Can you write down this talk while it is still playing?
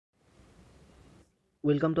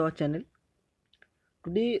Welcome to our channel.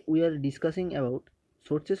 Today we are discussing about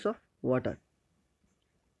sources of water.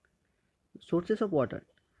 Sources of water.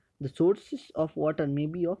 The sources of water may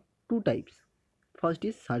be of two types. First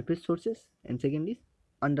is surface sources and second is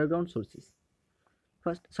underground sources.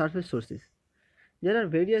 First, surface sources. There are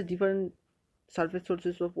various different surface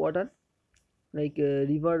sources of water like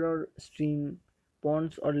river or stream,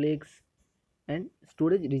 ponds or lakes and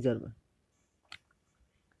storage reservoir.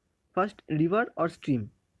 First, river or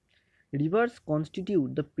stream. Rivers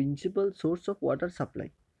constitute the principal source of water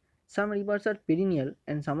supply. Some rivers are perennial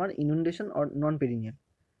and some are inundation or non-perennial.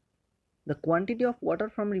 The quantity of water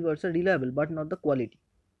from rivers are reliable but not the quality.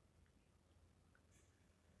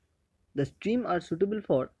 The streams are suitable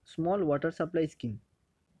for small water supply scheme.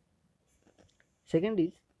 Second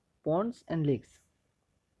is ponds and lakes.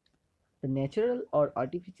 The natural or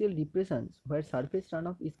artificial depressions where surface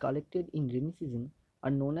runoff is collected in rainy season are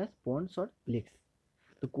known as ponds or lakes.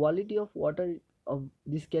 The quality of water of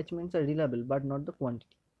these catchments are reliable but not the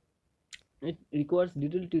quantity. It requires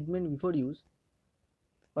little treatment before use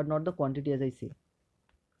but not the quantity, as I say.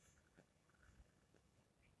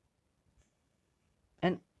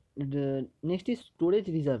 And the next is storage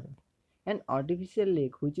reservoir. An artificial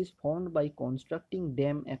lake which is formed by constructing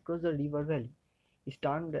dam across the river valley is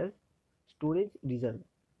termed as storage reservoir.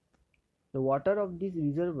 The water of this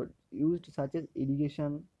reservoir used such as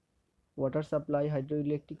irrigation, water supply,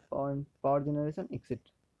 hydroelectric power generation, etc.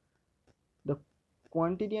 The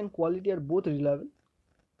quantity and quality are both reliable.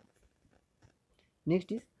 Next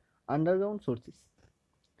is underground sources.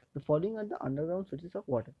 The following are the underground sources of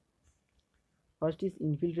water. First is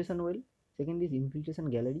infiltration well, second is infiltration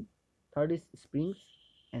gallery, third is springs,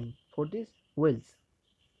 and fourth is wells.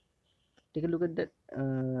 Take a look at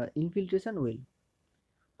that infiltration well.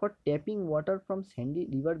 For tapping water from sandy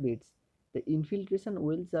river beds, the infiltration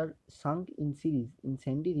wells are sunk in series in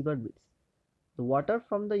sandy river beds. The water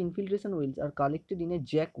from the infiltration wells are collected in a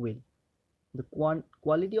jack well. The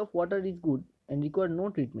quality of water is good and require no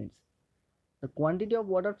treatments. The quantity of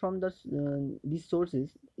water from these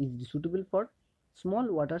sources is suitable for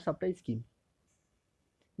small water supply scheme.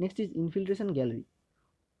 Next is infiltration gallery.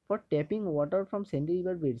 For tapping water from sandy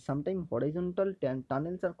river beds, sometimes horizontal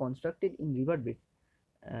tunnels are constructed in river beds.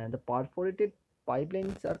 The perforated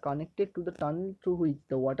pipelines are connected to the tunnel through which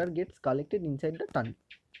the water gets collected inside the tunnel.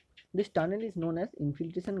 This tunnel is known as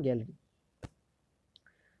infiltration gallery.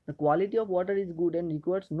 The quality of water is good and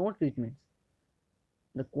requires no treatments.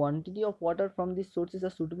 The quantity of water from these sources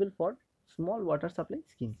are suitable for small water supply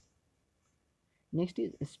schemes. Next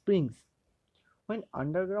is springs. When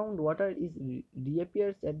underground water is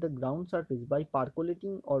reappears at the ground surface by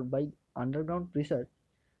percolating or by underground pressure,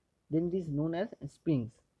 then it is known as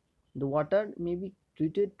springs. The water may be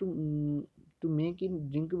treated to make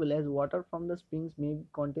it drinkable, as water from the springs may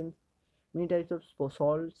contain many types of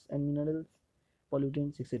salts and minerals,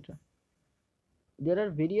 pollutants, etc. There are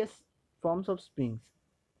various forms of springs.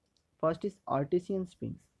 First is artesian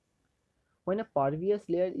springs. When a pervious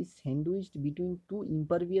layer is sandwiched between two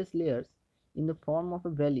impervious layers in the form of a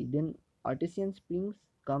valley, then artesian springs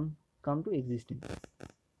come to existence.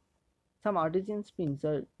 Some artesian springs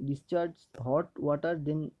are discharged hot water,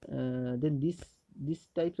 then these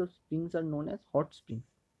types of springs are known as hot springs.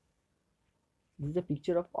 This is a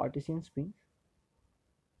picture of artesian springs.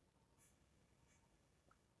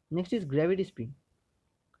 Next is gravity spring.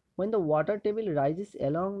 When the water table rises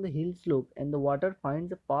along the hill slope and the water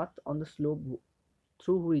finds a path on the slope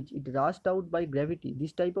through which it rushed out by gravity,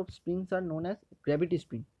 this type of springs are known as gravity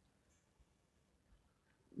spring.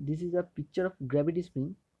 This is a picture of gravity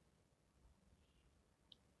spring.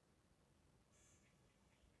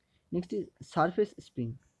 Next is surface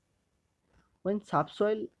spring. When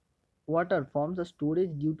subsoil water forms a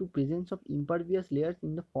storage due to presence of impervious layers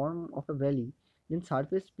in the form of a valley, then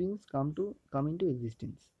surface springs come into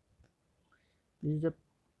existence. This is a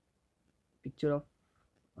picture of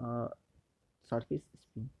uh, surface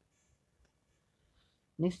spring.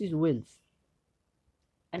 Next is wells.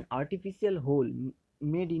 An artificial hole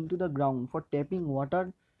made into the ground for tapping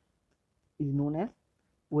water is known as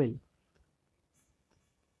well.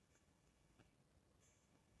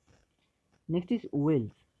 Next is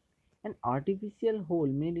wells. An artificial hole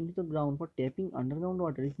made into the ground for tapping underground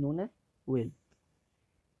water is known as well.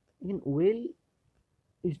 Again, well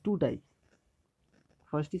is two types.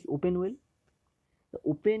 First is open well. The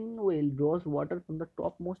open well draws water from the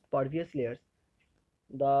topmost pervious layers.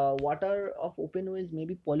 The water of open wells may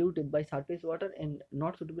be polluted by surface water and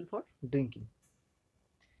not suitable for drinking.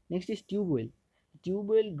 Next is tube well. Tube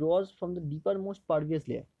well draws from the deepermost pervious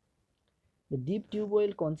layer. The deep tube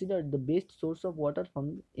well considered the best source of water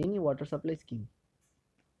from any water supply scheme.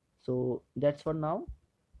 So that's for now.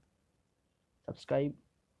 Subscribe,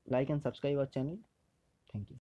 like and subscribe our channel. Thank you.